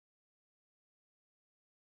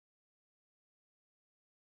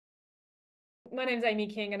My name's Amy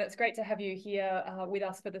King, and it's great to have you here with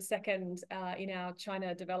us for the second in our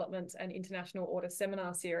China Development and International Order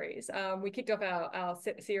seminar series. We kicked off our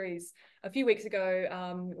series a few weeks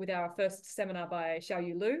ago with our first seminar by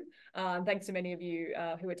Xiaoyu Lu. Thanks to many of you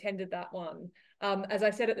who attended that one. As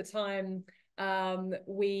I said at the time,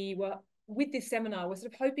 we were with this seminar, we're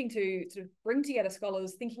sort of hoping to sort of bring together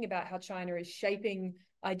scholars thinking about how China is shaping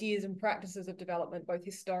ideas and practices of development, both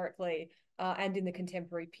historically and in the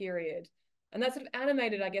contemporary period. And that's sort of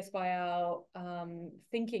animated, I guess, by our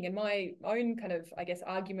thinking and my own kind of, I guess,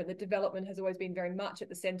 argument that development has always been very much at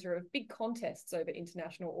the center of big contests over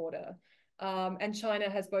international order. And China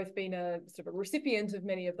has both been a sort of a recipient of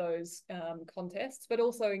many of those contests, but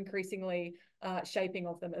also increasingly shaping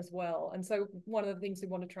of them as well. And so one of the things we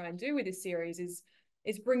want to try and do with this series is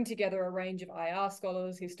bring together a range of IR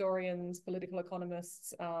scholars, historians, political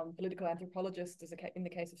economists, political anthropologists, as in the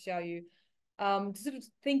case of Xiaoyu, to sort of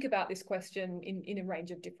think about this question in a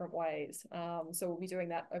range of different ways. So we'll be doing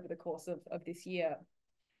that over the course of this year.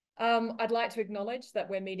 I'd like to acknowledge that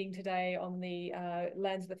we're meeting today on the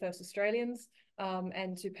lands of the First Australians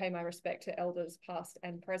and to pay my respect to elders past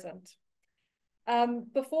and present.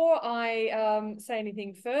 Before I say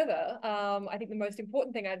anything further, I think the most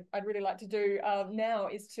important thing I'd really like to do now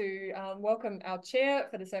is to welcome our chair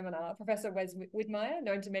for the seminar, Professor Wes Widmeyer,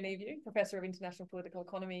 known to many of you, Professor of International Political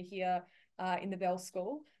Economy here in the Bell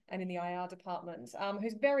School and in the IR department,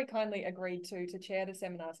 who's very kindly agreed to chair the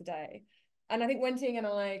seminar today. And I think Wenting and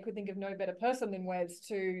I could think of no better person than Wes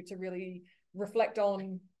to really reflect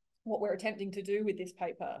on what we're attempting to do with this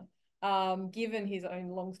paper. Given his own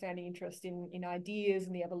long-standing interest in ideas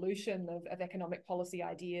and the evolution of economic policy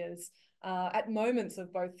ideas at moments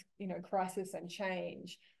of both, crisis and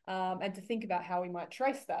change, and to think about how we might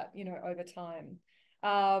trace that, over time.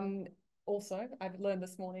 Also, I've learned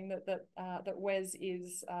this morning that Wes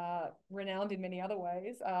is renowned in many other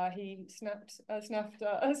ways. He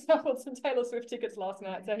snuffled some Taylor Swift tickets last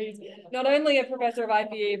night, so he's not only a professor of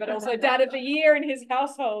IPE but also Dad of the Year in his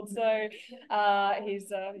household. So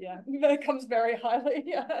he's comes very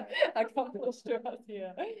highly accomplished to us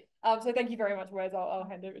here. So thank you very much, Wes. I'll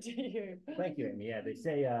hand over to you. Thank you, Amy. Yeah, they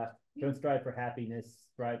say don't strive for happiness,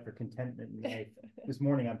 strive for contentment in life. This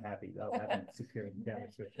morning I'm happy though, having secured Taylor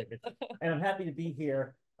Swift tickets, and I'm happy to be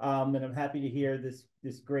here. And I'm happy to hear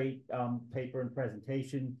this great paper and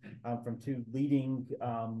presentation from two leading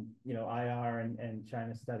IR and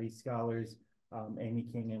China studies scholars, Amy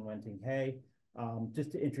King and Wenting He.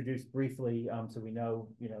 Just to introduce briefly, so we know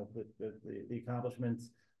the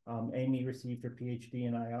accomplishments. Amy received her PhD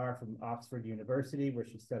in IR from Oxford University, where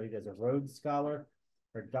she studied as a Rhodes Scholar.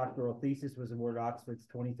 Her doctoral thesis was awarded Oxford's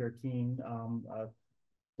 2013.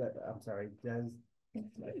 I'm sorry, a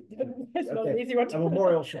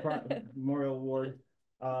Memorial Award.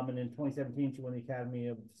 And in 2017, she won the Academy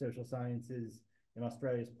of Social Sciences and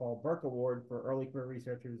Australia's Paul Burke Award for early career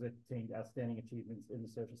researchers that attained outstanding achievements in the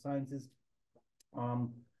social sciences.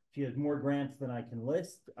 She has more grants than I can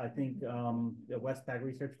list. I think the Westpac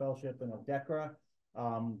Research Fellowship and ODECRA,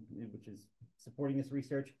 which is supporting this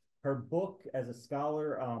research. Her book as a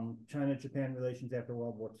scholar, China-Japan Relations After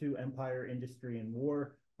World War II, Empire, Industry, and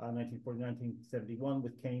War, 1940-1971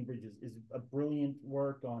 with Cambridge is a brilliant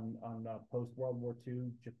work on post-World War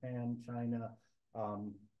II Japan-China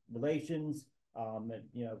relations.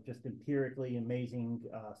 Just empirically amazing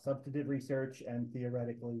substantive research and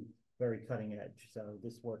theoretically very cutting edge. So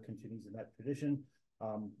this work continues in that tradition.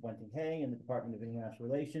 Wenting He in the Department of International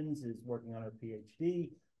Relations is working on her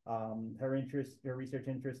PhD. Her research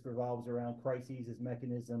interest revolves around crises as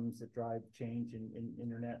mechanisms that drive change in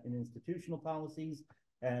institutional policies.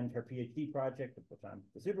 And her PhD project, of which I'm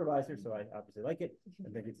the supervisor, so I obviously like it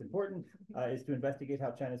and think it's important, is to investigate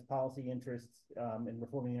how China's policy interests in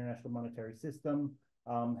reforming the international monetary system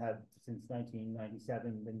have, since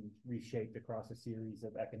 1997, been reshaped across a series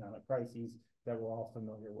of economic crises that we're all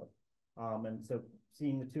familiar with. And so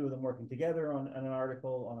seeing the two of them working together on an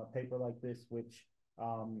article, on a paper like this, which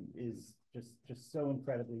is just so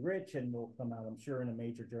incredibly rich and will come out, I'm sure, in a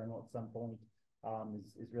major journal at some point,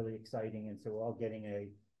 is really exciting. And so we're all getting a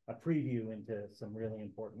preview into some really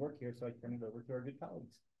important work here. So I turn it over to our good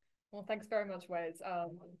colleagues. Well, thanks very much, Wes.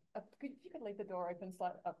 If you could leave the door open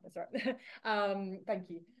slightly. Oh, that's right. Thank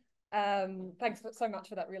you. Thanks so much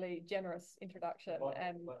for that really generous introduction,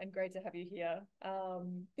 and great to have you here.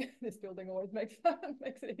 This building always makes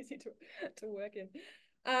it easy to work in.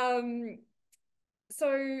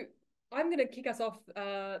 So I'm going to kick us off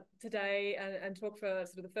today and talk for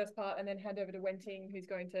sort of the first part, and then hand over to Wenting, who's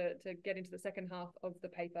going to get into the second half of the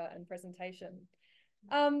paper and presentation.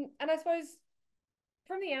 And I suppose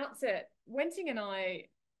from the outset, Wenting and I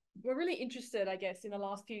we're really interested, I guess, in the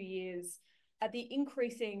last few years at the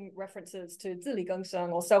increasing references to zili,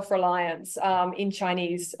 gengsheng, or self-reliance in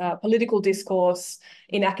Chinese political discourse,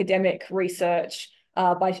 in academic research,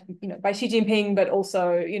 by Xi Jinping, but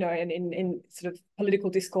also in sort of political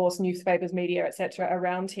discourse, newspapers, media, etc.,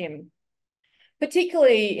 around him,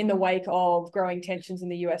 particularly in the wake of growing tensions in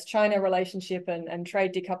the US-China relationship and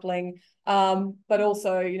trade decoupling, but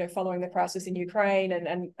also following the crisis in Ukraine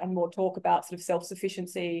and more talk about sort of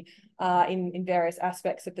self-sufficiency in various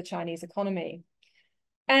aspects of the Chinese economy.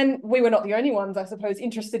 And we were not the only ones, I suppose,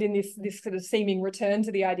 interested in this sort of seeming return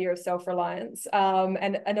to the idea of self-reliance,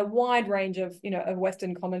 and a wide range of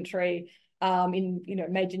Western commentary in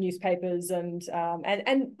major newspapers and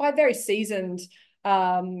by very seasoned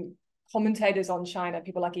commentators on China,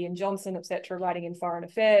 people like Ian Johnson, etc., writing in Foreign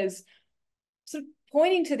Affairs, sort of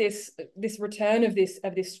pointing to this return of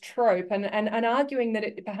this trope and arguing that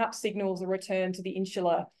it perhaps signals a return to the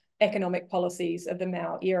insular economic policies of the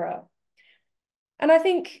Mao era. And I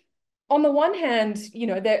think, on the one hand,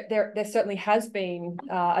 there certainly has been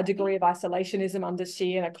a degree of isolationism under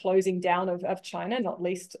Xi and a closing down of China, not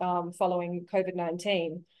least following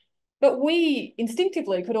COVID-19. But we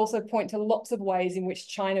instinctively could also point to lots of ways in which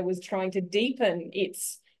China was trying to deepen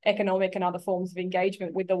its economic and other forms of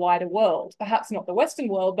engagement with the wider world, perhaps not the Western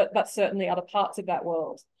world, but certainly other parts of that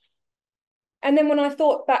world. And then when I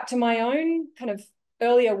thought back to my own kind of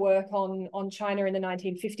earlier work on China in the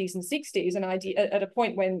 1950s and 60s, and at a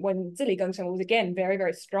point when zili gengsheng was again very,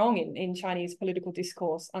 very strong in Chinese political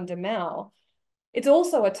discourse under Mao, it's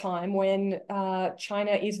also a time when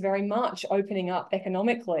China is very much opening up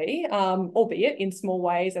economically, albeit in small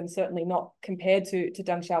ways and certainly not compared to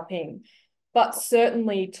Deng Xiaoping, but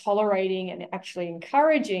certainly tolerating and actually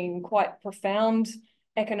encouraging quite profound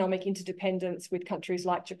economic interdependence with countries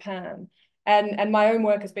like Japan. And my own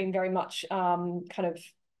work has been very much others,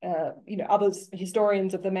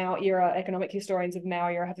 historians of the Mao era, economic historians of Mao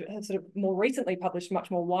era, have sort of more recently published much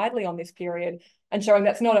more widely on this period and showing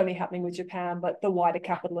that's not only happening with Japan, but the wider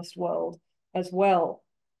capitalist world as well.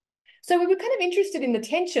 So we were kind of interested in the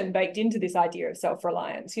tension baked into this idea of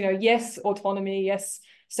self-reliance. Yes, autonomy, yes,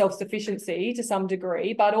 self-sufficiency to some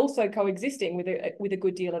degree, but also coexisting with a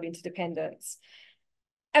good deal of interdependence.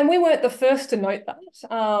 And we weren't the first to note that.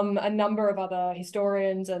 A number of other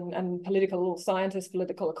historians and political scientists,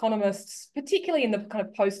 political economists, particularly in the kind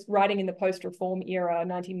of writing in the post-reform era,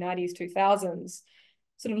 1990s, 2000s,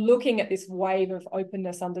 sort of looking at this wave of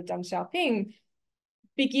openness under Deng Xiaoping,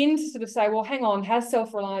 begin to sort of say, well, hang on, has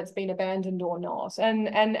self-reliance been abandoned or not? And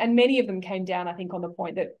many of them came down, I think, on the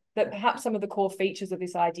point that perhaps some of the core features of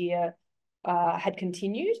this idea had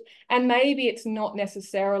continued, and maybe it's not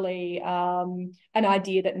necessarily an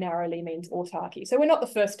idea that narrowly means autarky. So we're not the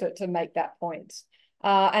first to make that point.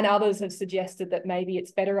 And others have suggested that maybe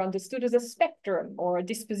it's better understood as a spectrum or a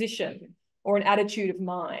disposition or an attitude of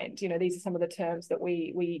mind. These are some of the terms that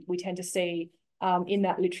we tend to see in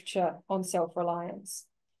that literature on self-reliance.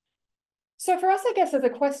 So for us, I guess, as a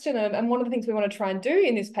question, and one of the things we want to try and do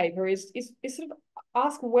in this paper is sort of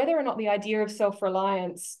ask whether or not the idea of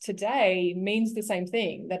self-reliance today means the same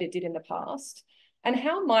thing that it did in the past, and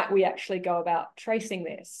how might we actually go about tracing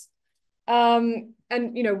this? And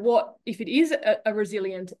what, if it is a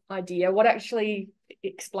resilient idea, what actually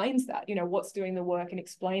explains that? What's doing the work in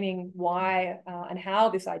explaining why and how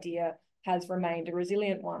this idea has remained a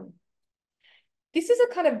resilient one? This is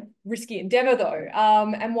a kind of risky endeavor, though.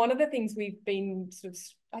 And one of the things we've been sort of,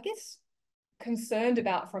 I guess, concerned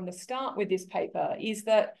about from the start with this paper is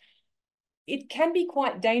that it can be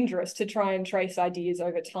quite dangerous to try and trace ideas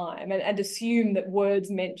over time and assume that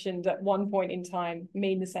words mentioned at one point in time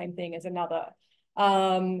mean the same thing as another.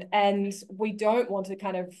 And we don't want to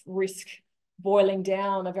kind of risk boiling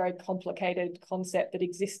down a very complicated concept that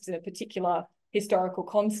exists in a particular historical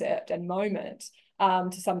concept and moment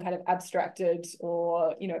to some kind of abstracted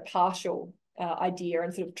or partial idea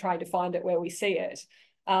and sort of trying to find it where we see it.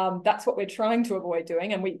 That's what we're trying to avoid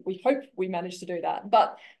doing, and we hope we manage to do that.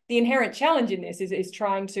 But the inherent challenge in this is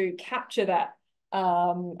trying to capture that,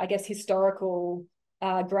 I guess, historical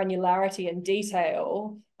granularity and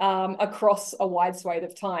detail across a wide swathe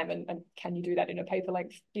of time. And can you do that in a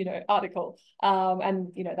paper-length, article?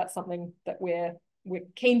 And that's something that we're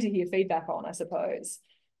keen to hear feedback on, I suppose.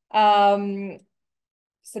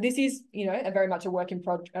 So this is, a very much a work in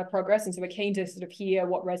progress, and so we're keen to sort of hear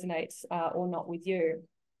what resonates or not with you.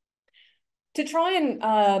 To try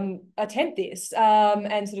and attempt this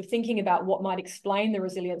and sort of thinking about what might explain the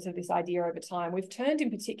resilience of this idea over time, we've turned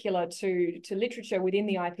in particular to literature within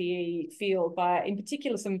the IPE field, in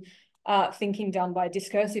particular some thinking done by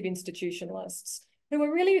discursive institutionalists who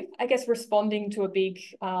were really, I guess, responding to a big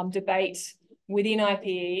debate within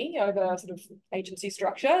IPE over sort of agency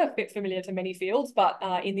structure, a bit familiar to many fields, but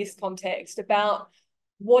in this context, about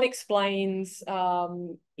what explains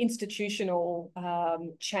institutional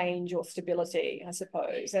change or stability, I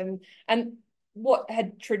suppose. And what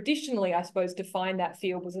had traditionally, I suppose, defined that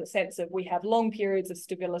field was a sense of we have long periods of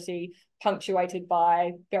stability punctuated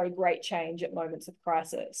by very great change at moments of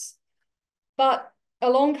crisis. But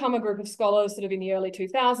along come a group of scholars sort of in the early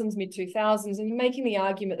 2000s, mid 2000s, and making the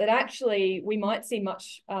argument that actually we might see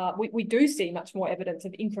much, we do see much more evidence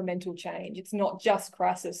of incremental change. It's not just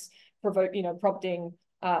crisis prompting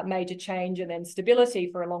major change and then stability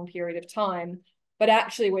for a long period of time, but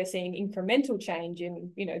actually we're seeing incremental change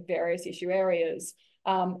in various issue areas,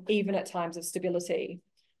 even at times of stability.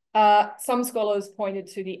 Some scholars pointed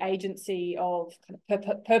to the agency of kind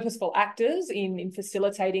of purposeful actors in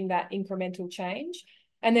facilitating that incremental change.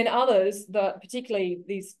 And then others, particularly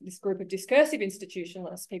this group of discursive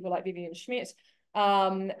institutionalists, people like Vivian Schmidt,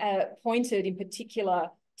 pointed in particular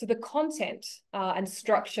to the content and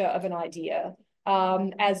structure of an idea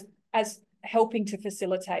as helping to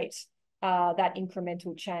facilitate that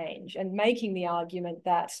incremental change, and making the argument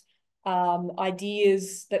that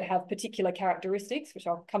ideas that have particular characteristics, which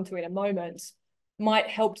I'll come to in a moment, might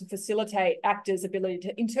help to facilitate actors' ability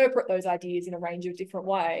to interpret those ideas in a range of different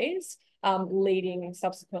ways, leading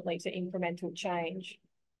subsequently to incremental change.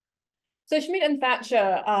 So Schmidt and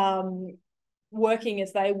Thatcher, working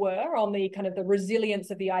as they were on the kind of the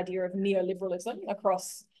resilience of the idea of neoliberalism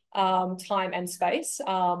across time and space,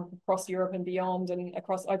 across Europe and beyond, and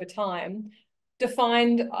across over time,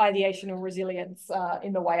 defined ideational resilience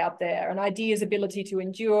in the way up there, an idea's ability to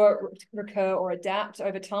endure, recur, or adapt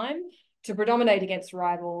over time, to predominate against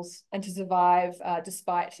rivals, and to survive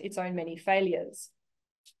despite its own many failures.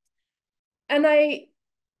 And they,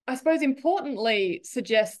 I suppose, importantly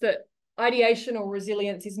suggest that ideational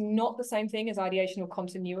resilience is not the same thing as ideational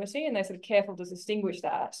continuity, and they're sort of careful to distinguish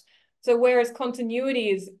that. So whereas continuity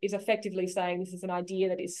is effectively saying this is an idea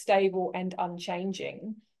that is stable and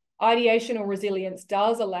unchanging, ideational resilience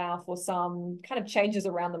does allow for some kind of changes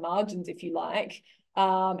around the margins, if you like,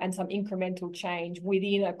 and some incremental change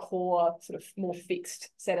within a core sort of more fixed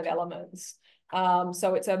set of elements.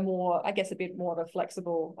 So it's a bit more of a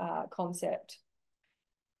flexible concept.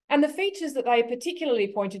 And the features that they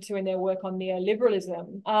particularly pointed to in their work on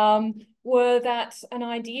neoliberalism were that an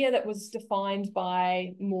idea that was defined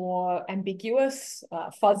by more ambiguous,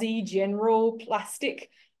 fuzzy, general, plastic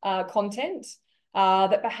content,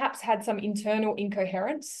 that perhaps had some internal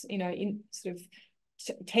incoherence, in sort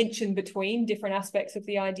of tension between different aspects of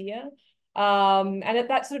the idea. And at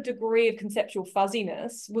that sort of degree of conceptual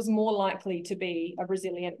fuzziness was more likely to be a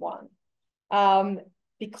resilient one.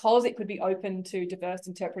 Because it could be open to diverse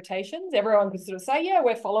interpretations. Everyone could sort of say, yeah,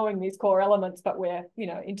 we're following these core elements, but we're,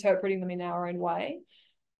 interpreting them in our own way.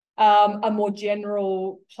 A more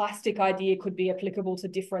general plastic idea could be applicable to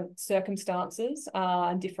different circumstances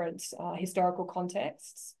and different historical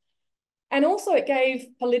contexts. And also it gave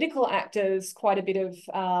political actors quite a bit of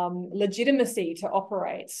legitimacy to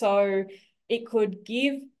operate. So it could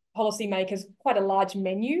give policymakers quite a large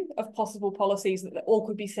menu of possible policies that all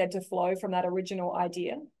could be said to flow from that original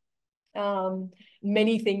idea.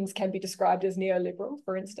 Many things can be described as neoliberal,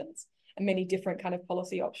 for instance, and many different kind of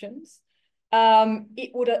policy options.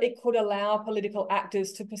 It could allow political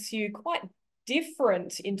actors to pursue quite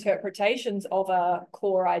different interpretations of a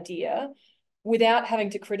core idea without having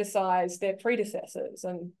to criticize their predecessors.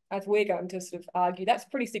 And as we're going to sort of argue, that's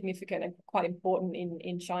pretty significant and quite important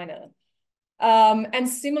in China. And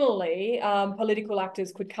similarly, political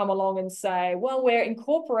actors could come along and say, well, we're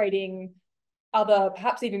incorporating other,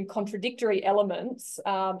 perhaps even contradictory elements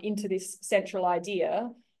into this central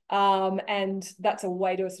idea. And that's a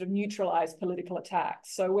way to sort of neutralize political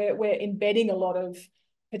attacks. So we're embedding a lot of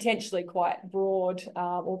potentially quite broad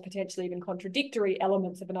or potentially even contradictory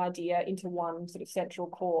elements of an idea into one sort of central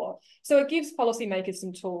core. So it gives policymakers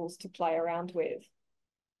some tools to play around with.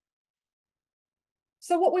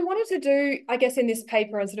 So what we wanted to do, I guess, in this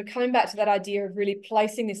paper, and sort of coming back to that idea of really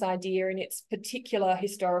placing this idea in its particular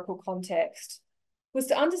historical context, was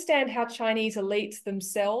to understand how Chinese elites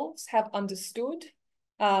themselves have understood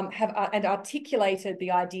and articulated the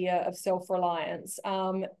idea of self-reliance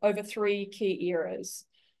over three key eras.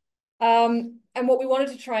 And what we wanted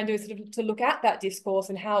to try and do is sort of to look at that discourse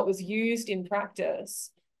and how it was used in practice.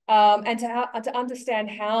 And to understand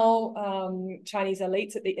how Chinese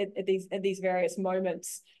elites at these various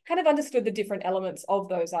moments kind of understood the different elements of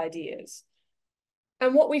those ideas.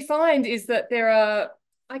 And what we find is that there are,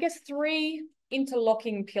 I guess, three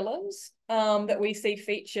interlocking pillars that we see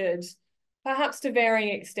featured perhaps to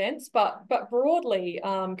varying extents, but broadly,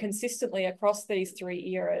 consistently across these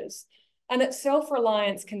three eras. And that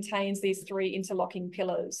self-reliance contains these three interlocking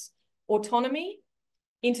pillars: autonomy,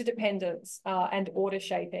 interdependence, and order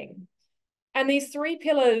shaping. And these three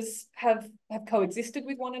pillars have coexisted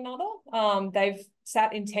with one another. They've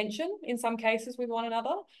sat in tension in some cases with one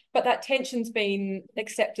another, but that tension's been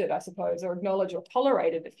accepted, I suppose, or acknowledged or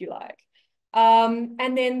tolerated, if you like.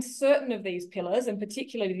 And then certain of these pillars, and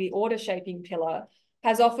particularly the order shaping pillar,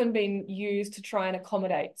 has often been used to try and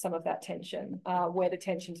accommodate some of that tension, where the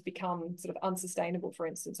tensions become sort of unsustainable, for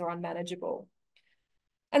instance, or unmanageable.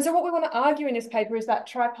 And so what we want to argue in this paper is that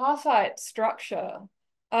tripartite structure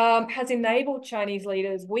has enabled Chinese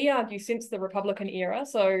leaders, we argue, since the Republican era,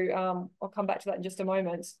 so I'll come back to that in just a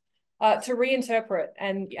moment, to reinterpret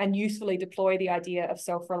and usefully deploy the idea of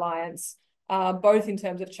self-reliance, both in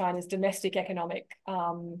terms of China's domestic economic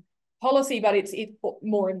policy, but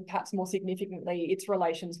perhaps more significantly, its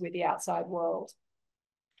relations with the outside world.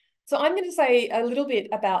 So I'm going to say a little bit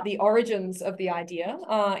about the origins of the idea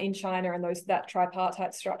in China and that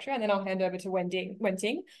tripartite structure, and then I'll hand over to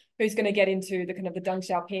Wenting, who's going to get into the kind of the Deng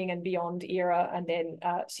Xiaoping and beyond era, and then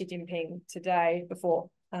Xi Jinping today, before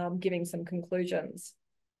giving some conclusions.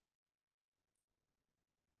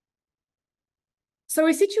 So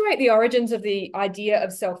we situate the origins of the idea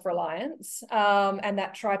of self-reliance and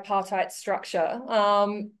that tripartite structure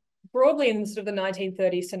broadly in sort of the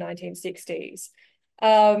 1930s to 1960s.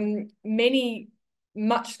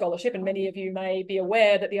 Much scholarship, and many of you may be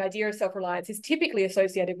aware that the idea of self-reliance is typically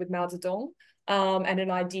associated with Mao Zedong, and an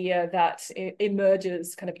idea that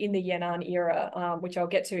emerges kind of in the Yan'an era, which I'll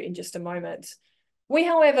get to in just a moment. We,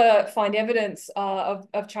 however, find evidence of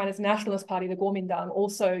China's Nationalist Party, the Kuomintang,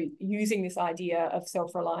 also using this idea of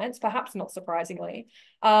self-reliance, perhaps not surprisingly,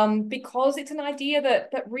 because it's an idea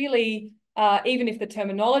that really, even if the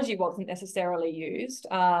terminology wasn't necessarily used,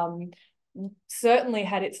 certainly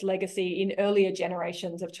had its legacy in earlier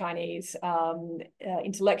generations of Chinese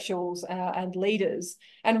intellectuals and leaders,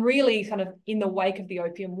 and really kind of in the wake of the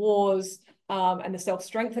Opium Wars and the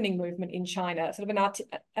self-strengthening movement in China, sort of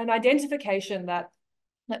an identification that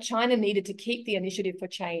China needed to keep the initiative for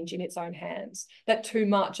change in its own hands, that too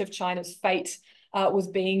much of China's fate was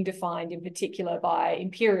being defined in particular by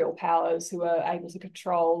imperial powers who were able to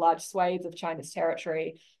control large swathes of China's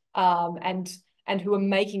territory, and who are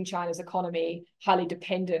making China's economy highly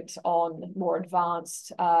dependent on more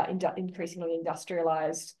advanced, increasingly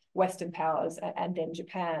industrialized Western powers, and then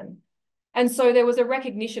Japan. And so there was a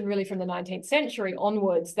recognition really from the 19th century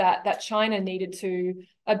onwards that China needed to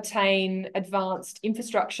obtain advanced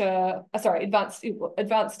infrastructure,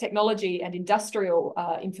 advanced technology and industrial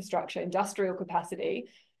infrastructure, industrial capacity,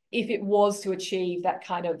 if it was to achieve that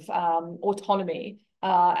kind of autonomy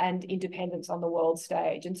and independence on the world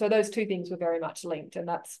stage. And so those two things were very much linked, and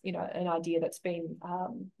that's, you know, an idea that's been,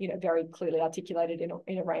 very clearly articulated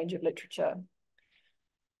in a range of literature.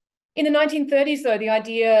 In the 1930s, though, the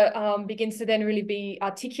idea begins to then really be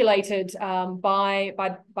articulated by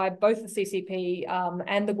both the CCP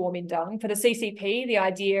and the Kuomintang. For the CCP, the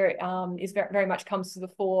idea is very much comes to the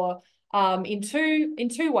fore in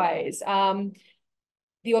two ways.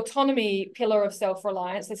 The autonomy pillar of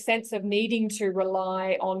self-reliance, the sense of needing to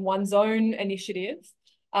rely on one's own initiative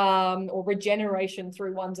or regeneration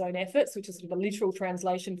through one's own efforts, which is sort of a literal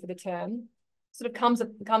translation for the term, sort of comes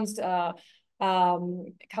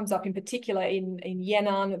up in particular in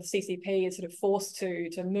Yan'an. The CCP is sort of forced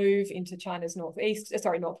to move into China's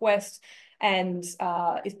northwest, and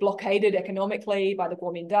is blockaded economically by the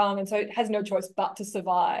Kuomintang, and so it has no choice but to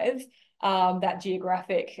survive that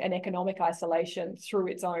geographic and economic isolation through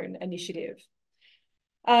its own initiative.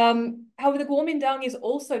 However, the Kuomintang is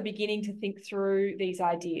also beginning to think through these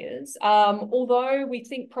ideas. Although we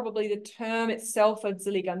think probably the term itself of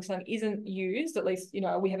zili gengsheng isn't used, at least,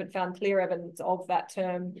 we haven't found clear evidence of that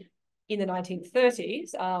term in the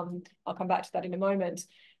 1930s. I'll come back to that in a moment.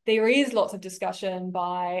 There is lots of discussion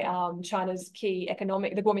by China's the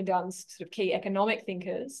Kuomintang's sort of key economic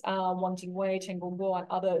thinkers, Wang Jingwei, Chen Guangbo, and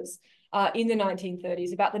others, in the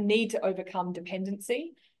 1930s about the need to overcome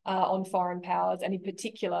dependency on foreign powers, and in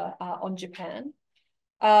particular on Japan,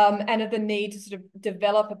 and of the need to sort of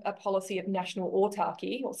develop a policy of national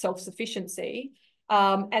autarky or self-sufficiency,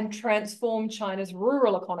 and transform China's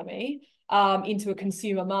rural economy into a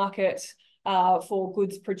consumer market for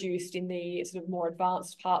goods produced in the sort of more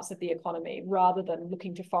advanced parts of the economy, rather than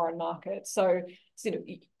looking to foreign markets. So sort of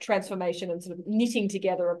transformation and sort of knitting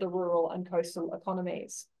together of the rural and coastal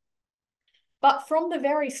economies. But from the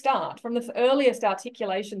very start, from the earliest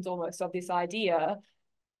articulations almost of this idea,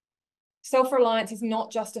 self-reliance is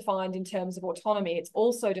not just defined in terms of autonomy, it's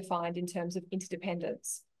also defined in terms of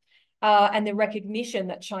interdependence. And the recognition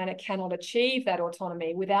that China cannot achieve that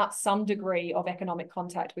autonomy without some degree of economic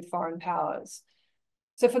contact with foreign powers.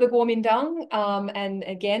 So for the Kuomintang, and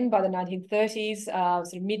again by the 1930s,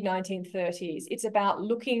 sort of mid-1930s, it's about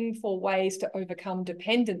looking for ways to overcome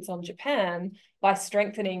dependence on Japan by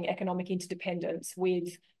strengthening economic interdependence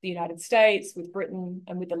with the United States, with Britain,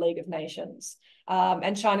 and with the League of Nations.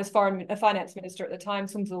 And China's finance minister at the time,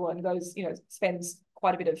 Sun Tzu, goes, spends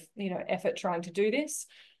quite a bit of, effort trying to do this.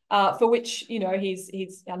 For which,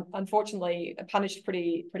 he's unfortunately punished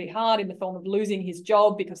pretty hard in the form of losing his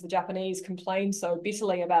job because the Japanese complained so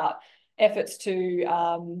bitterly about efforts to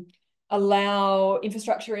allow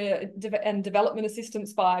infrastructure and development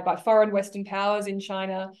assistance by foreign Western powers in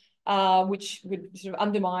China, which would sort of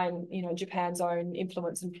undermine, Japan's own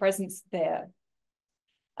influence and presence there.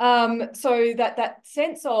 So that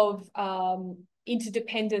sense of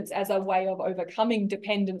interdependence as a way of overcoming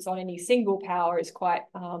dependence on any single power is quite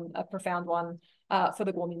a profound one for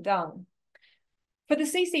the Kuomintang. For the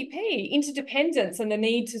CCP, interdependence and the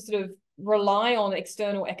need to sort of rely on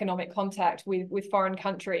external economic contact with foreign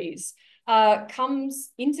countries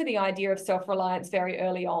comes into the idea of self-reliance very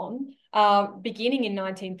early on, beginning in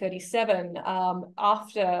 1937,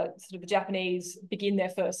 after sort of the Japanese begin their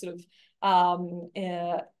first sort of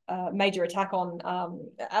major attack on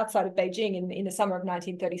outside of Beijing in the summer of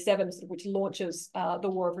 1937, which launches the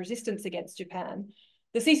War of Resistance against Japan.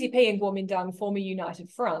 The CCP and Kuomintang form a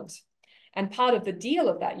united front. And part of the deal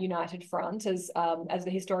of that united front, as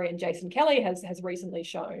the historian Jason Kelly has recently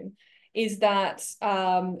shown, is that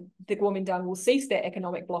the Kuomintang will cease their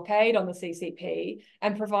economic blockade on the CCP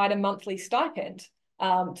and provide a monthly stipend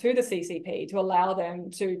to the CCP to allow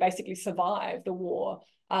them to basically survive the war.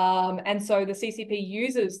 And so the CCP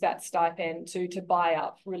uses that stipend to buy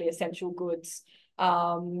up really essential goods,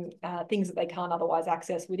 things that they can't otherwise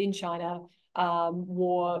access within China,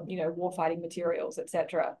 war fighting materials,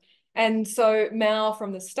 etc. And so Mao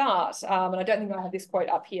from the start, and I don't think I have this quote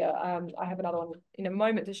up here, I have another one in a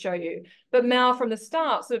moment to show you, but Mao from the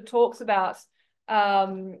start sort of talks about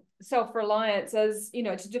self-reliance as,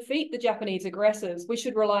 to defeat the Japanese aggressors, we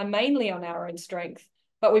should rely mainly on our own strength,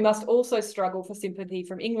 but we must also struggle for sympathy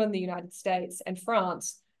from England, the United States, and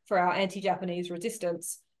France for our anti-Japanese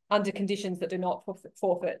resistance under conditions that do not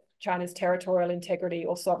forfeit China's territorial integrity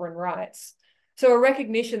or sovereign rights. So a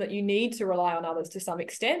recognition that you need to rely on others to some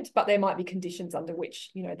extent, but there might be conditions under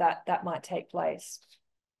which, that might take place.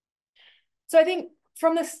 So I think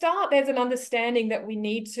from the start, there's an understanding that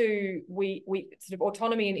we sort of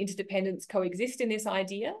autonomy and interdependence coexist in this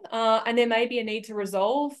idea, and there may be a need to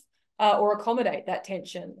resolve or accommodate that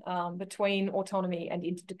tension between autonomy and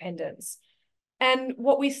interdependence. And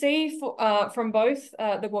what we see from both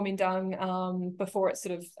the Kuomintang before its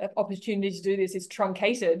sort of opportunity to do this is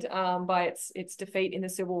truncated by its defeat in the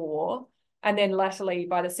Civil War, and then latterly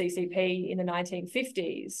by the CCP in the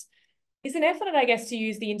 1950s, is an effort, I guess, to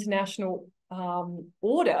use the international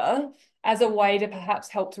order as a way to perhaps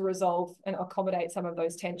help to resolve and accommodate some of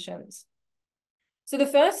those tensions. So the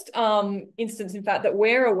first instance, in fact, that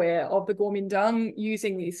we're aware of the Kuomintang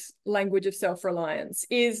using this language of self-reliance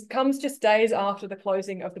comes just days after the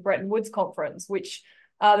closing of the Bretton Woods Conference, which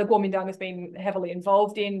the Kuomintang has been heavily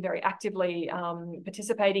involved in, very actively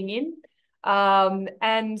participating in.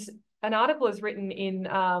 And an article is written in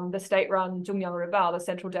the state-run Zhongyang Ribao, the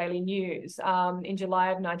Central Daily News, in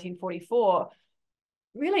July of 1944.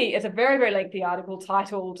 Really, it's a very, very lengthy article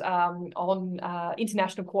titled on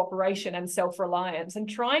international cooperation and self-reliance, and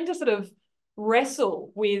trying to sort of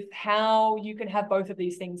wrestle with how you can have both of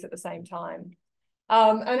these things at the same time.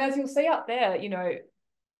 And as you'll see up there,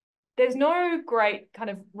 there's no great kind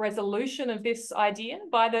of resolution of this idea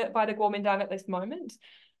by the Kuomintang at this moment,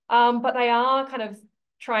 but they are kind of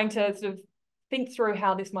trying to sort of think through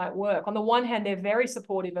how this might work. On the one hand, they're very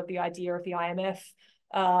supportive of the idea of the IMF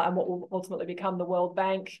and what will ultimately become the World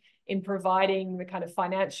Bank in providing the kind of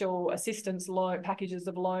financial assistance packages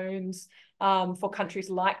of loans for countries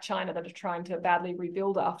like China that are trying to badly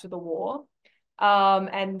rebuild after the war.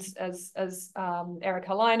 And as Eric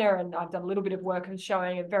Helleiner and I've done a little bit of work on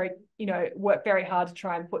showing, work very hard to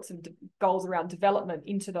try and put some goals around development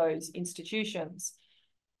into those institutions.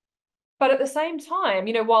 But at the same time,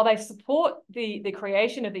 while they support the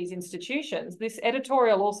creation of these institutions, this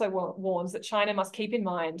editorial also warns that China must keep in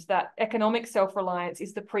mind that economic self-reliance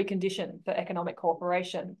is the precondition for economic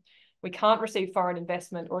cooperation. We can't receive foreign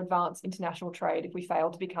investment or advance international trade if we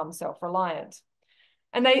fail to become self-reliant.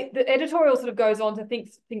 And the editorial sort of goes on to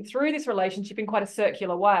think through this relationship in quite a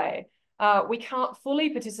circular way. We can't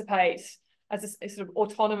fully participate as a sort of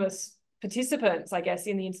autonomous participants, I guess,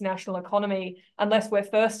 in the international economy unless we're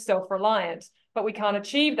first self-reliant, but we can't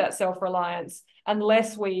achieve that self-reliance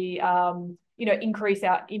unless we increase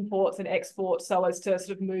our imports and exports so as to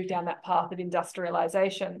sort of move down that path of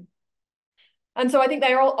industrialization. And so I think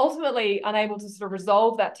they are ultimately unable to sort of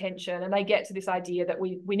resolve that tension, and they get to this idea that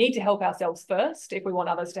we need to help ourselves first if we want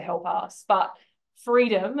others to help us. But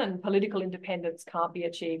freedom and political independence can't be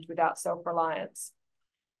achieved without self-reliance.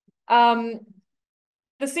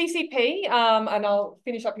 The CCP, and I'll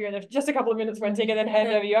finish up here in just a couple of minutes, Wenting, and then hand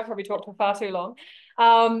over you. I've probably talked for far too long.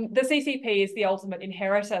 The CCP is the ultimate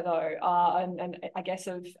inheritor, though, and I guess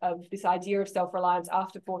of this idea of self-reliance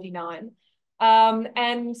after 49.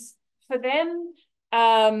 And for them,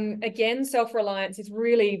 again, self-reliance is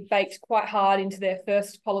really baked quite hard into their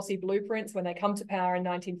first policy blueprints when they come to power in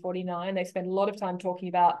 1949. They spend a lot of time talking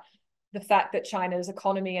about the fact that China's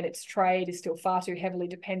economy and its trade is still far too heavily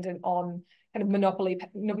dependent on kind of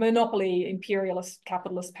monopoly imperialist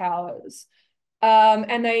capitalist powers.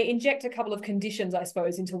 And they inject a couple of conditions, I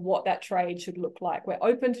suppose, into what that trade should look like. We're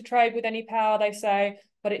open to trade with any power, they say,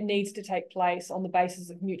 but it needs to take place on the basis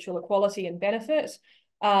of mutual equality and benefit.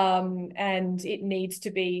 And it needs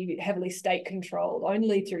to be heavily state controlled.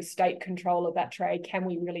 Only through state control of that trade can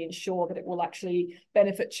we really ensure that it will actually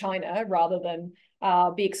benefit China rather than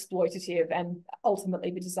be exploitative and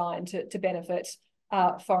ultimately be designed to benefit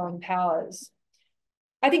foreign powers.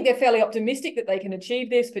 I think they're fairly optimistic that they can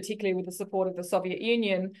achieve this, particularly with the support of the Soviet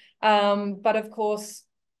Union. But of course,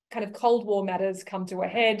 kind of Cold War matters come to a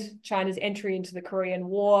head. China's entry into the Korean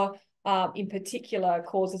War, in particular,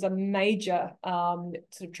 causes a major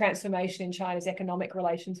sort of transformation in China's economic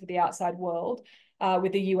relations with the outside world,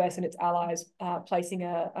 with the US and its allies placing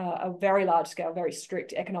a very large-scale, very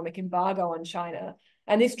strict economic embargo on China.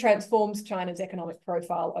 And this transforms China's economic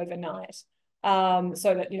profile overnight.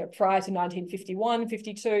 So that, prior to 1951,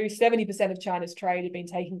 52, 70% of China's trade had been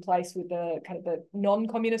taking place with the kind of the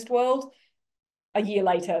non-communist world. A year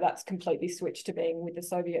later, that's completely switched to being with the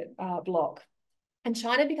Soviet bloc. And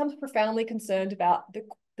China becomes profoundly concerned about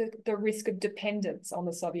the risk of dependence on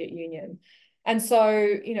the Soviet Union. And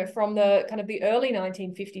so, from the kind of the early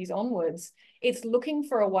 1950s onwards, it's looking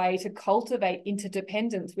for a way to cultivate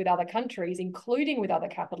interdependence with other countries, including with other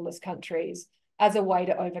capitalist countries, as a way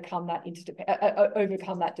to overcome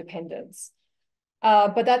that dependence.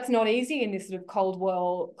 But that's not easy in this sort of Cold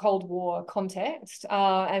War context,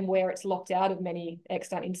 and where it's locked out of many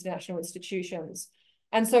extant international institutions.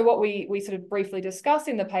 And so what we sort of briefly discuss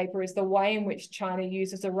in the paper is the way in which China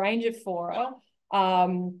uses a range of fora,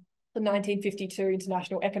 the 1952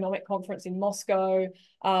 International Economic Conference in Moscow,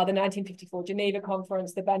 the 1954 Geneva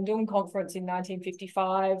Conference, the Bandung Conference in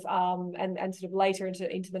 1955, and sort of later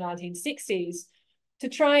into the 1960s, to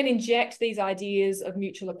try and inject these ideas of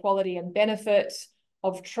mutual equality and benefit,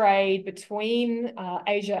 of trade between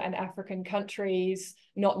Asia and African countries,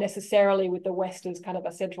 not necessarily with the West as kind of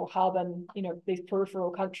a central hub and, these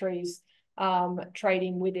peripheral countries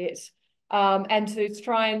trading with it. And to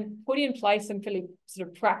try and put in place some fairly sort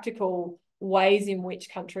of practical ways in which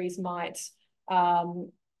countries might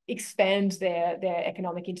expand their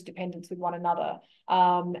economic interdependence with one another.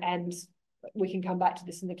 And we can come back to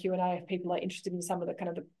this in the Q&A if people are interested in some of the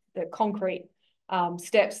kind of the concrete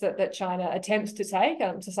steps that China attempts to take.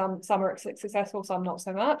 Some are successful, some not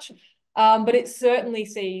so much. But it's certainly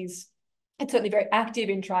very active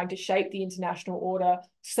in trying to shape the international order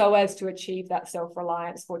so as to achieve that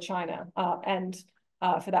self-reliance for China and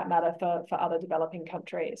for that matter for other developing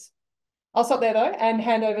countries. I'll stop there though and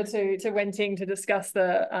hand over to Wenting to discuss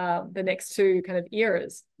the next two kind of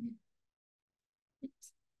eras.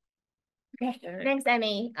 Okay, thanks,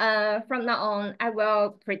 Amy. From now on, I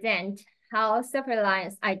will present how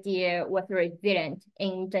self-reliance idea was resilient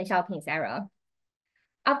in Deng Xiaoping's era.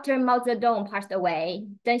 After Mao Zedong passed away,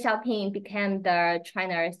 Deng Xiaoping became the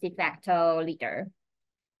China's de facto leader.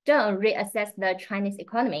 Deng reassessed the Chinese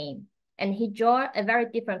economy, and he drew a very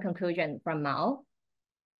different conclusion from Mao.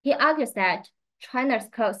 He argues that China's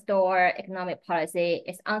closed-door economic policy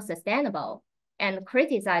is unsustainable, and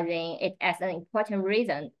criticizing it as an important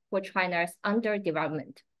reason for China's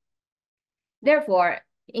underdevelopment. Therefore,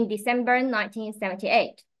 in December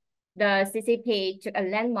 1978, the CCP took a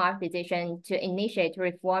landmark decision to initiate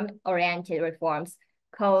reform-oriented reforms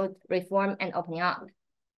called Reform and Opening Up.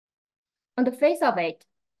 On the face of it,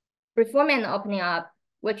 Reform and Opening Up,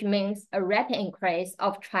 which means a rapid increase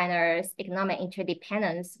of China's economic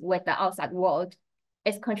interdependence with the outside world,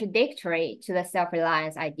 is contradictory to the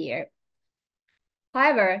self-reliance idea.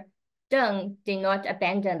 However, Deng did not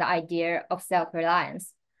abandon the idea of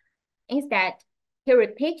self-reliance. Instead, he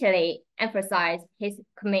repeatedly emphasized his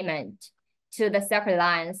commitment to the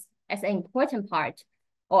self-reliance as an important part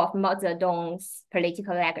of Mao Zedong's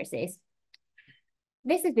political legacies.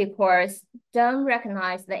 This is because Deng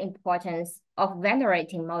recognized the importance of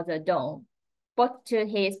venerating Mao Zedong, both to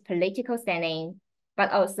his political standing,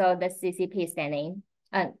 but also the CCP standing,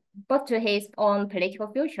 both to his own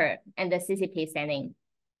political future and the CCP standing.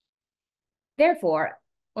 Therefore,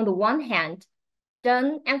 on the one hand,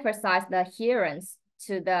 Deng emphasized the adherence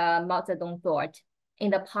to the Mao Zedong thought in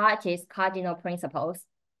the party's cardinal principles.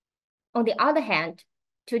 On the other hand,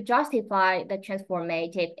 to justify the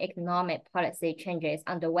transformative economic policy changes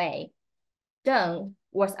underway, Deng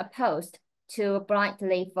was opposed to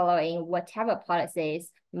blindly following whatever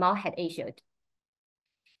policies Mao had issued.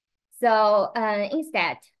 So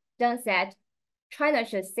instead, Deng said, China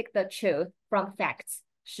should seek the truth from facts,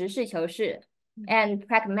 实事求是, and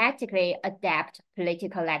pragmatically adapt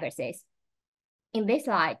political legacies. In this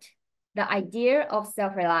light, the idea of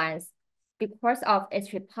self-reliance, because of its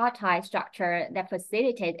tripartite structure that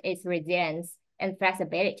facilitated its resilience and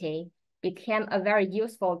flexibility, became a very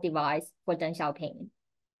useful device for Deng Xiaoping.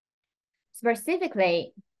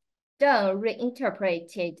 Specifically, Deng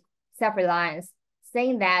reinterpreted self-reliance,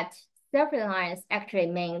 saying that self-reliance actually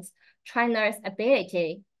means China's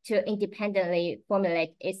ability to independently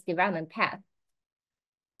formulate its development path.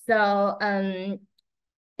 So in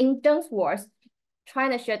Deng's words,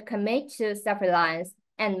 China should commit to self-reliance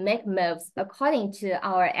and make moves according to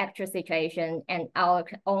our actual situation and our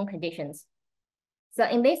own conditions. So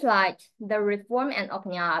in this light, the reform and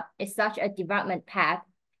opening up is such a development path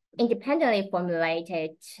independently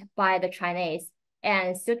formulated by the Chinese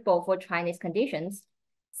and suitable for Chinese conditions.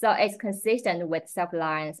 So it's consistent with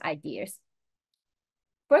self-reliance ideas.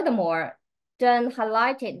 Furthermore, Deng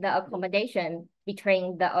highlighted the accommodation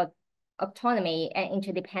between the autonomy and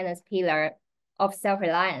interdependence pillar of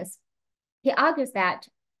self-reliance. He argues that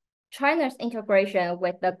China's integration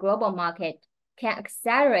with the global market can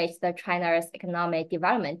accelerate China's economic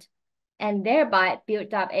development and thereby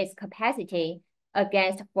build up its capacity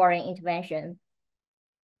against foreign intervention.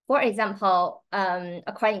 For example,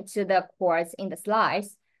 according to the quotes in the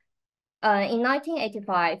slides, in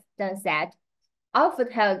 1985, Deng said, our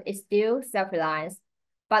foothold is still self-reliance,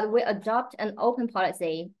 but we adopt an open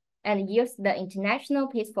policy and use the international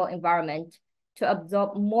peaceful environment to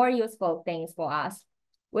absorb more useful things for us,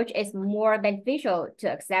 which is more beneficial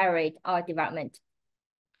to accelerate our development.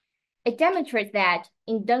 It demonstrates that,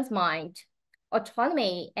 in Deng's mind,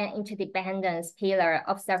 autonomy and interdependence pillar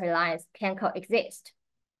of self-reliance can coexist.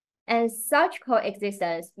 And such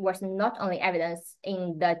coexistence was not only evidenced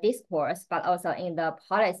in the discourse, but also in the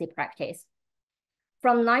policy practice.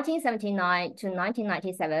 From 1979 to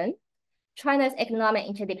 1997, China's economic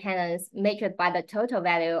interdependence, measured by the total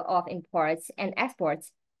value of imports and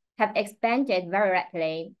exports, have expanded very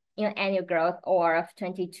rapidly in an annual growth of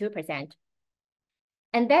 22%.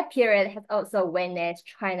 And that period has also witnessed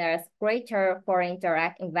China's greater foreign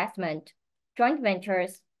direct investment, joint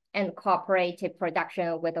ventures, and cooperative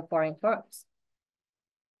production with the foreign firms.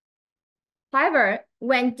 However,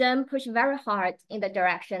 when Deng pushed very hard in the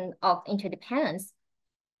direction of interdependence,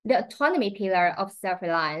 the autonomy pillar of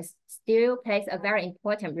self-reliance still plays a very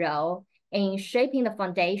important role in shaping the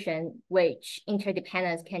foundation which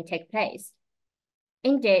interdependence can take place.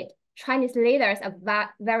 Indeed, Chinese leaders are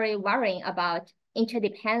very worrying about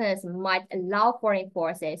interdependence might allow foreign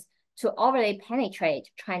forces to overly penetrate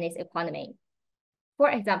Chinese economy. For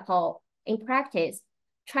example, in practice,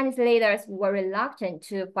 Chinese leaders were reluctant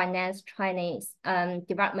to finance Chinese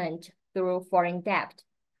development through foreign debt,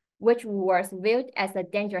 which was viewed as a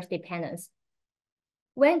dangerous dependence.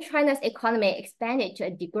 When China's economy expanded to a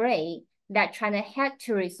degree that China had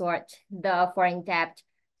to resort to the foreign debt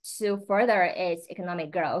to further its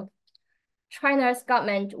economic growth, China's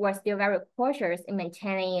government was still very cautious in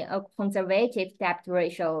maintaining a conservative debt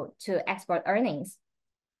ratio to export earnings.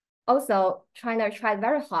 Also, China tried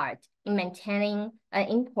very hard in maintaining an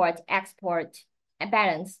import-export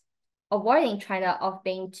balance, avoiding China of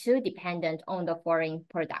being too dependent on the foreign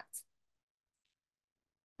products.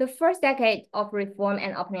 The first decade of reform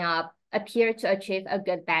and opening up appeared to achieve a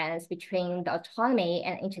good balance between the autonomy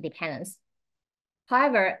and interdependence.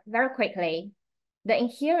 However, very quickly, the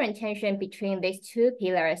inherent tension between these two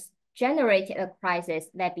pillars generated a crisis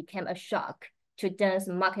that became a shock to Deng's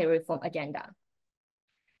market reform agenda.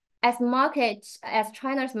 As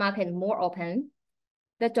China's market more open,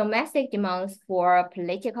 the domestic demands for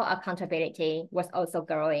political accountability was also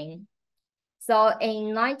growing. So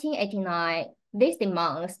in 1989, these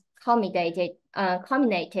demands culminated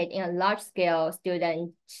in a large-scale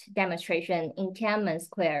student demonstration in Tiananmen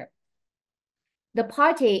Square. The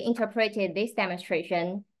party interpreted this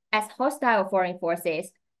demonstration as hostile foreign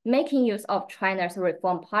forces making use of China's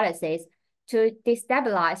reform policies to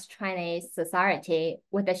destabilize Chinese society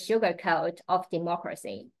with the sugarcoat of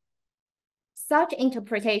democracy. Such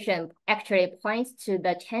interpretation actually points to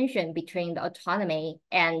the tension between the autonomy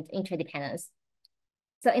and interdependence.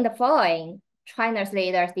 So in the following, China's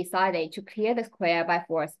leaders decided to clear the square by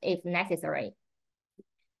force if necessary.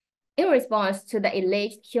 In response to the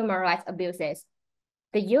alleged human rights abuses,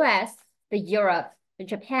 the US, Europe,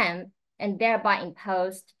 Japan, and thereby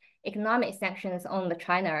imposed economic sanctions on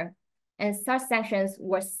China. And such sanctions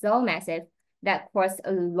were so massive that caused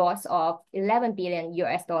a loss of 11 billion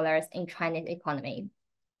US dollars in China's economy.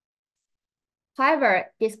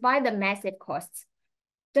 However, despite the massive costs,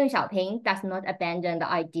 Deng Xiaoping does not abandon the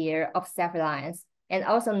idea of self-reliance and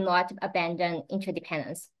also not abandon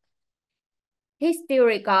interdependence. He still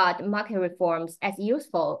regards market reforms as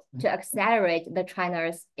useful to accelerate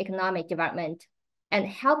China's economic development and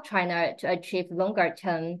help China to achieve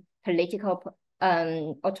longer-term political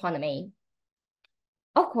autonomy.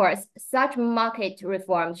 Of course, such market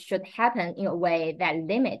reforms should happen in a way that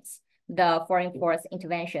limits the foreign force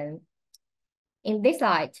intervention. In this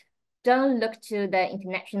light, Deng looked to the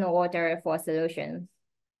international order for a solution.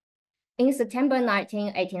 In September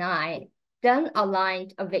 1989, Deng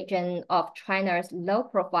outlined a vision of China's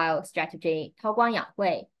low-profile strategy, 韬光养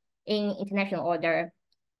晦, in international order,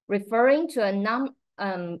 referring to a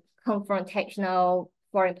non-confrontational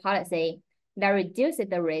foreign policy that reduces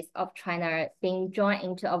the risk of China being drawn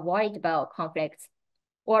into avoidable conflicts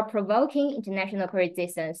or provoking international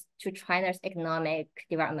resistance to China's economic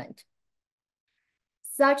development.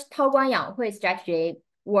 Such 韬光养晦 strategy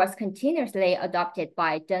was continuously adopted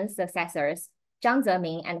by Deng's successors, Jiang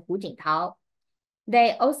Zemin and Hu Jintao.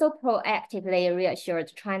 They also proactively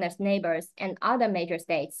reassured China's neighbors and other major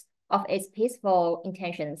states of its peaceful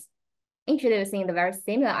intentions, introducing the very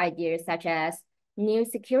similar ideas such as new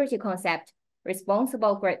security concept,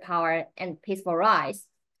 responsible great power, and peaceful rise,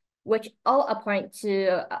 which all point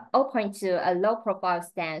to a low-profile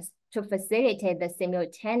stance to facilitate the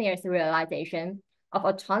simultaneous realization of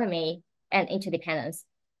autonomy and interdependence.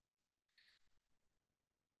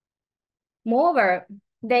 Moreover,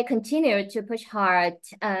 they continue to push hard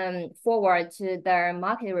forward to their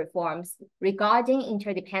market reforms regarding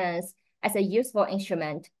interdependence as a useful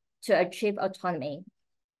instrument to achieve autonomy.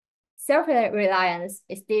 Self-reliance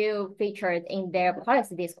is still featured in their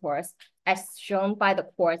policy discourse, as shown by the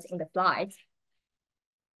quotes in the slides.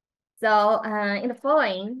 So in the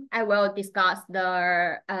following, I will discuss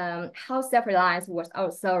how self-reliance was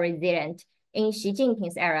also resilient in Xi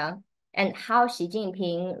Jinping's era and how Xi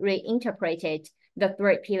Jinping reinterpreted the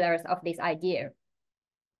three pillars of this idea.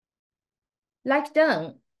 Like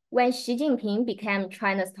Deng, when Xi Jinping became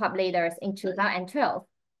China's top leader in 2012,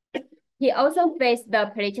 he also faced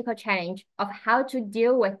the political challenge of how to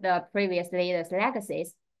deal with the previous leaders'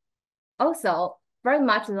 legacies. Also, very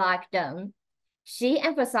much like Deng, Xi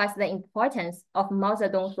emphasized the importance of Mao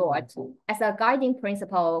Zedong's thought as a guiding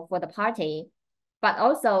principle for the party, but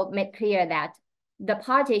also made clear that the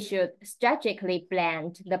party should strategically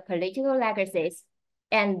blend the political legacies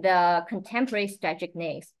and the contemporary strategic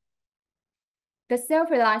needs. The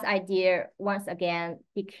self-reliance idea once again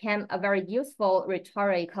became a very useful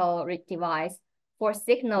rhetorical device for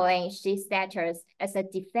signaling Xi's status as a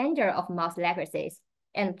defender of Mao's legacies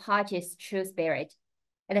and party's true spirit.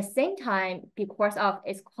 At the same time, because of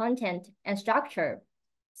its content and structure,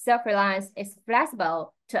 self-reliance is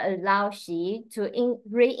flexible to allow Xi to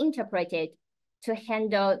reinterpret it to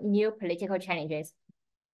handle new political challenges.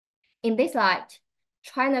 In this light,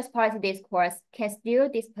 China's policy discourse can still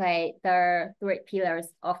display the three pillars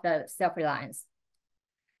of the self-reliance.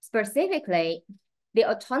 Specifically, the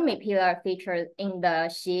autonomy pillar featured in the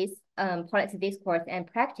Xi's policy discourse and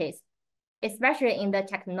practice, especially in the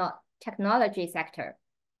technology sector.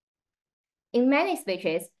 In many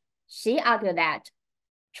speeches, Xi argued that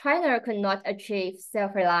China could not achieve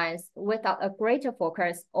self-reliance without a greater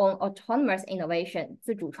focus on autonomous innovation,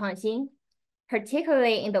 自主创新,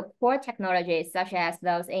 particularly in the core technologies such as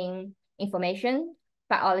those in information,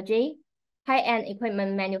 biology, high-end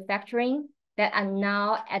equipment manufacturing that are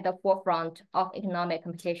now at the forefront of economic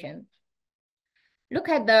competition. Look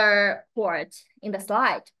at the quote in the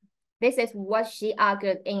slide. This is what Xi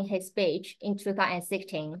argued in his speech in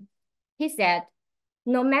 2016. He said,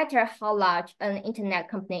 no matter how large an internet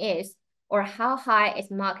company is or how high its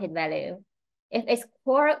market value, if its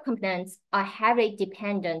core components are heavily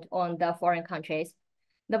dependent on the foreign countries,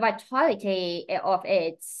 the vitality of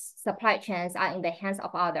its supply chains are in the hands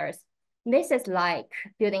of others. This is like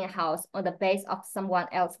building a house on the base of someone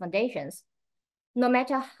else's foundations. No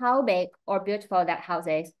matter how big or beautiful that house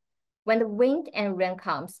is, When the wind and rain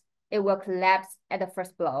comes, it will collapse at the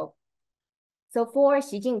first blow. So for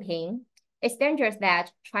Xi Jinping, it's dangerous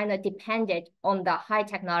that China depended on the high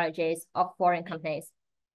technologies of foreign companies.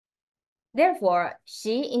 Therefore,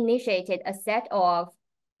 Xi initiated a set of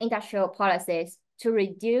industrial policies to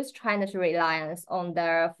reduce China's reliance on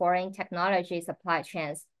the foreign technology supply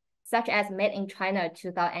chains, such as Made in China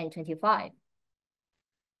 2025.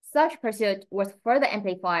 Such pursuit was further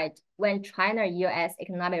amplified when China-US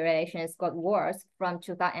economic relations got worse from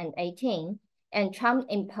 2018 and Trump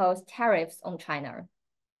imposed tariffs on China.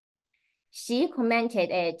 Xi commented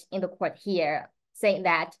it in the court here, saying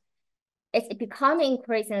that it's becoming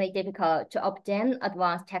increasingly difficult to obtain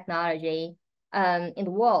advanced technology in the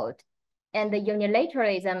world, and the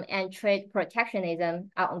unilateralism and trade protectionism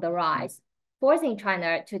are on the rise, forcing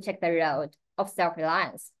China to take the road of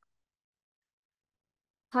self-reliance.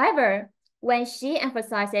 However, when Xi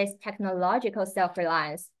emphasizes technological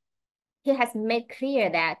self-reliance, he has made clear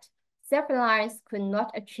that self-reliance could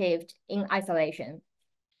not be achieved in isolation.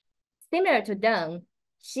 Similar to Deng,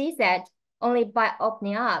 Xi said only by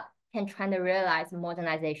opening up can China realize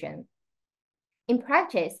modernization. In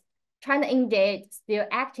practice, China indeed still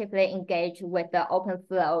actively engaged with the open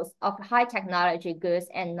flows of high technology goods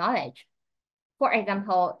and knowledge. For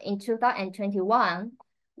example, in 2021,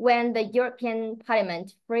 when the European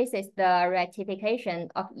Parliament freezes the ratification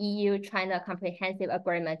of EU-China Comprehensive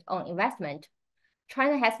Agreement on Investment,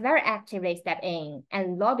 China has very actively stepped in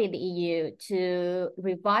and lobbied the EU to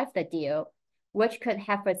revive the deal, which could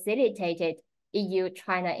have facilitated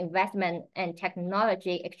EU-China investment and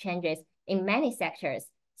technology exchanges in many sectors,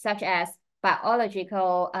 such as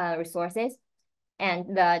biological resources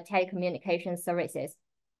and the telecommunication services.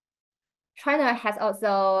 China has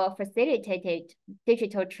also facilitated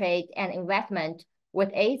digital trade and investment with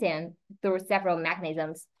ASEAN through several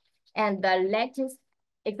mechanisms, and the latest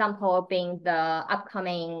example being the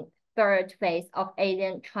upcoming third phase of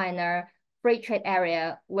ASEAN-China Free Trade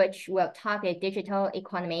Area, which will target digital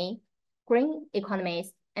economy, green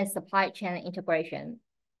economies, and supply chain integration.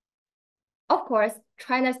 Of course,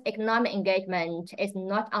 China's economic engagement is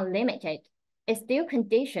not unlimited. It's still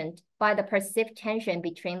conditioned by the perceived tension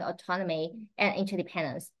between autonomy and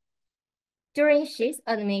interdependence. During Xi's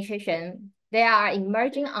administration, there are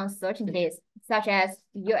emerging uncertainties such as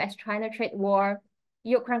US-China trade war,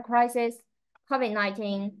 Ukraine crisis,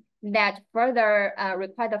 COVID-19 that further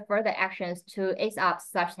require the further actions to ease up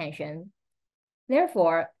such tension.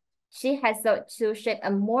 Therefore, Xi has sought to shape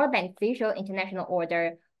a more beneficial international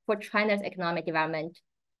order for China's economic development,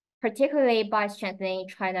 particularly by strengthening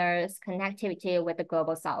China's connectivity with the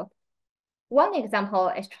global South. One example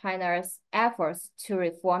is China's efforts to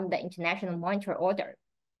reform the international monetary order.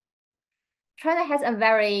 China has a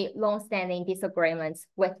very long-standing disagreements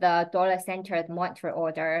with the dollar-centered monetary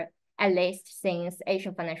order, at least since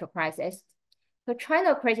Asian financial crisis. So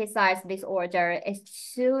China criticized this order is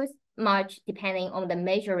too much depending on the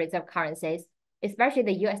major reserve currencies, especially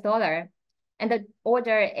the US dollar, and the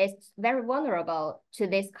order is very vulnerable to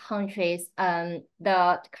these countries,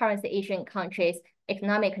 the currency issuing countries'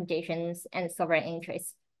 economic conditions and sovereign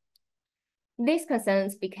interests. These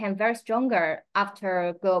concerns became very stronger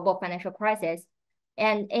after global financial crisis,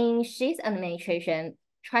 and in Xi's administration,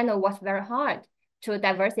 China worked very hard to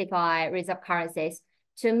diversify reserve currencies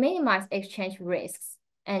to minimize exchange risks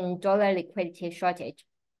and dollar liquidity shortage.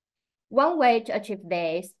 One way to achieve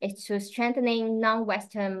this is to strengthening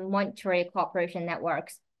non-Western monetary cooperation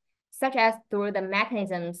networks, such as through the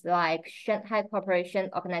mechanisms like Shanghai Cooperation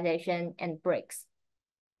Organization and BRICS.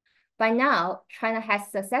 By now, China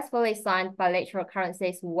has successfully signed bilateral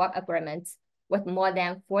currency swap agreements with more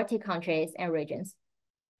than 40 countries and regions.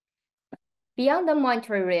 Beyond the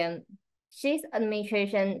monetary realm, Xi's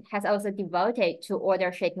administration has also devoted to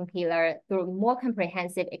order shaping pillar through more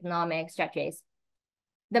comprehensive economic strategies.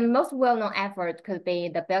 The most well-known effort could be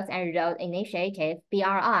the Belt and Road Initiative,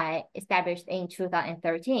 BRI, established in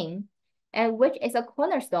 2013, and which is a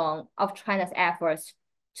cornerstone of China's efforts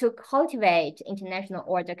to cultivate international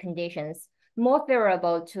order conditions more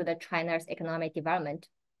favorable to the China's economic development.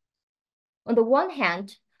 On the one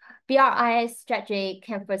hand, BRI's strategy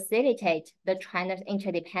can facilitate the China's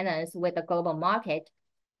interdependence with the global market,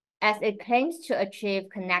 as it claims to achieve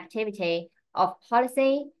connectivity of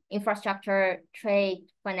policy, infrastructure, trade,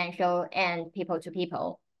 financial, and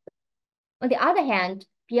people-to-people. On the other hand,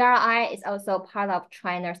 BRI is also part of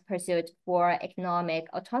China's pursuit for economic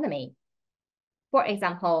autonomy. For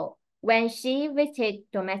example, when Xi visited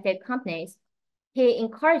domestic companies, he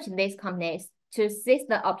encouraged these companies to seize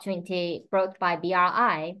the opportunity brought by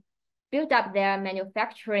BRI, build up their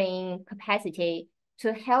manufacturing capacity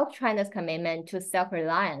to help China's commitment to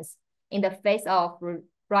self-reliance, in the face of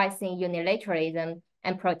rising unilateralism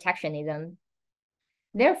and protectionism.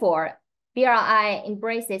 Therefore, BRI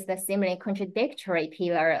embraces the seemingly contradictory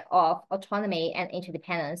pillar of autonomy and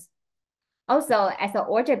interdependence. Also, as an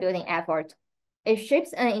order-building effort, it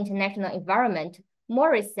shapes an international environment more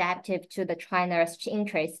receptive to the China's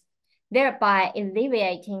interests, thereby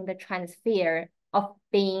alleviating the China's fear of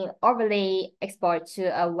being overly exposed to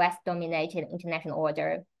a West-dominated international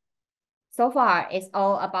order. So far, it's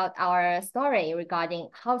all about our story regarding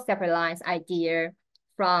how self-reliance idea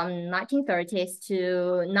from 1930s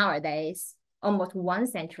to nowadays, almost 1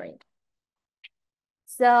 century.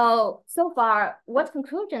 So far, what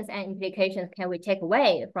conclusions and implications can we take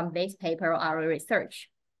away from this paper or our research?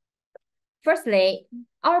 Firstly,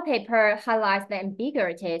 our paper highlights the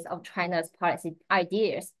ambiguities of China's policy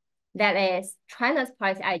ideas. That is, China's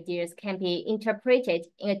policy ideas can be interpreted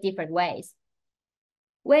in different ways.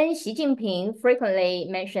 When Xi Jinping frequently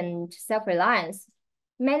mentioned self-reliance,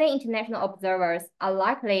 many international observers are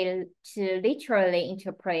likely to literally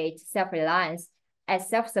interpret self-reliance as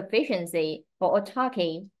self-sufficiency or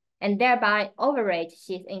autarky, and thereby overrate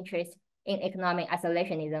Xi's interest in economic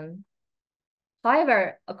isolationism.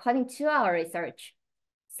 However, according to our research,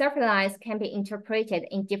 self-reliance can be interpreted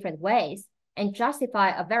in different ways and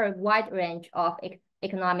justify a very wide range of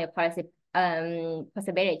economic policy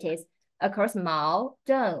possibilities across Mao,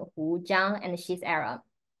 Deng, Hu, Jiang, and Xi's era.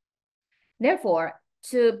 Therefore,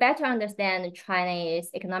 to better understand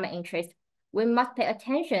Chinese economic interest, we must pay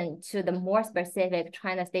attention to the more specific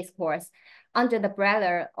China's discourse under the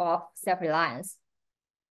umbrella of self-reliance.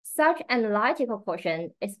 Such analytical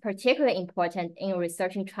quotient is particularly important in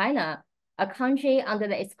researching China, a country under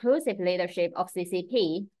the exclusive leadership of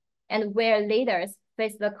CCP, and where leaders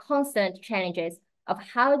face the constant challenges of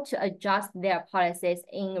how to adjust their policies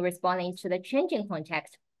in responding to the changing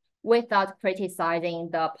context without criticizing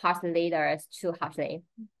the past leaders too harshly.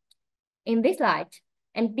 In this light,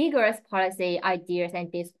 ambiguous policy ideas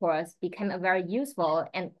and discourse became a very useful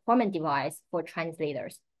and common device for Chinese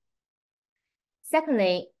leaders.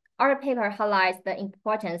 Secondly, our paper highlights the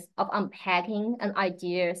importance of unpacking an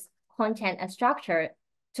idea's content and structure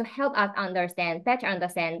to help us better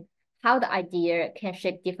understand how the idea can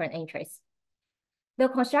shape different interests. The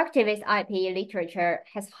constructivist IP literature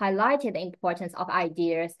has highlighted the importance of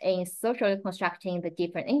ideas in socially constructing the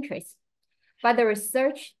different interests, but the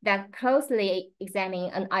research that closely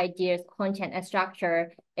examines an idea's content and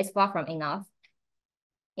structure is far from enough.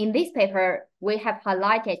 In this paper, we have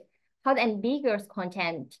highlighted how the ambiguous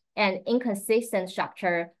content and inconsistent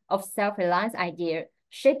structure of self-reliance idea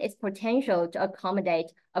shape its potential to accommodate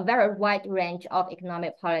a very wide range of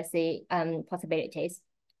economic policy possibilities.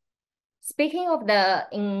 Speaking of the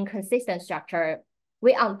inconsistent structure,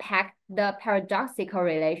 we unpack the paradoxical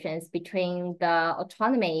relations between the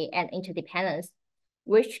autonomy and interdependence,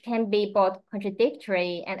 which can be both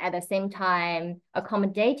contradictory and at the same time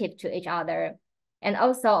accommodative to each other, and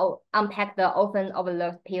also unpack the often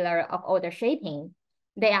overlooked pillar of order shaping.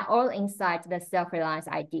 They are all inside the self-reliance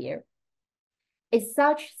idea. It's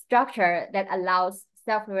such structure that allows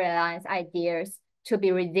self-reliance ideas to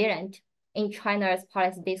be resilient in China's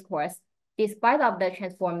policy discourse, despite of the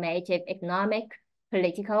transformative economic,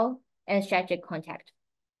 political, and strategic context.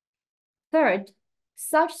 Third,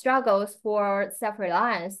 such struggles for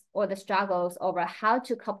self-reliance or the struggles over how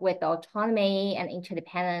to cope with the autonomy and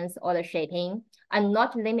interdependence or the shaping are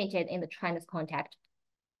not limited in the China's context.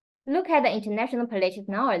 Look at the international politics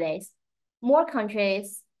nowadays. More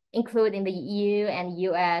countries, including the EU and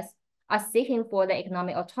US, are seeking for the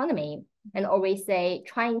economic autonomy and always say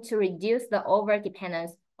trying to reduce the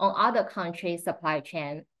over-dependence on other countries' supply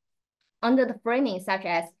chain under the framing such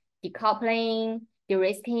as decoupling,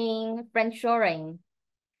 de-risking, friendshoring.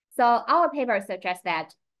 So our paper suggests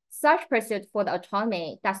that such pursuit for the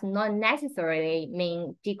autonomy does not necessarily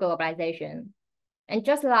mean deglobalization. And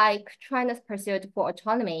just like China's pursuit for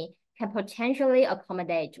autonomy can potentially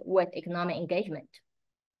accommodate with economic engagement.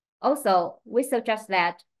 Also, we suggest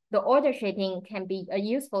that the order shaping can be a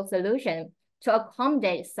useful solution to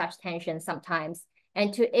accommodate such tensions sometimes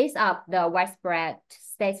and to ease up the widespread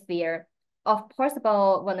state fear of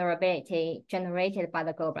possible vulnerability generated by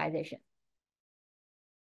the globalization.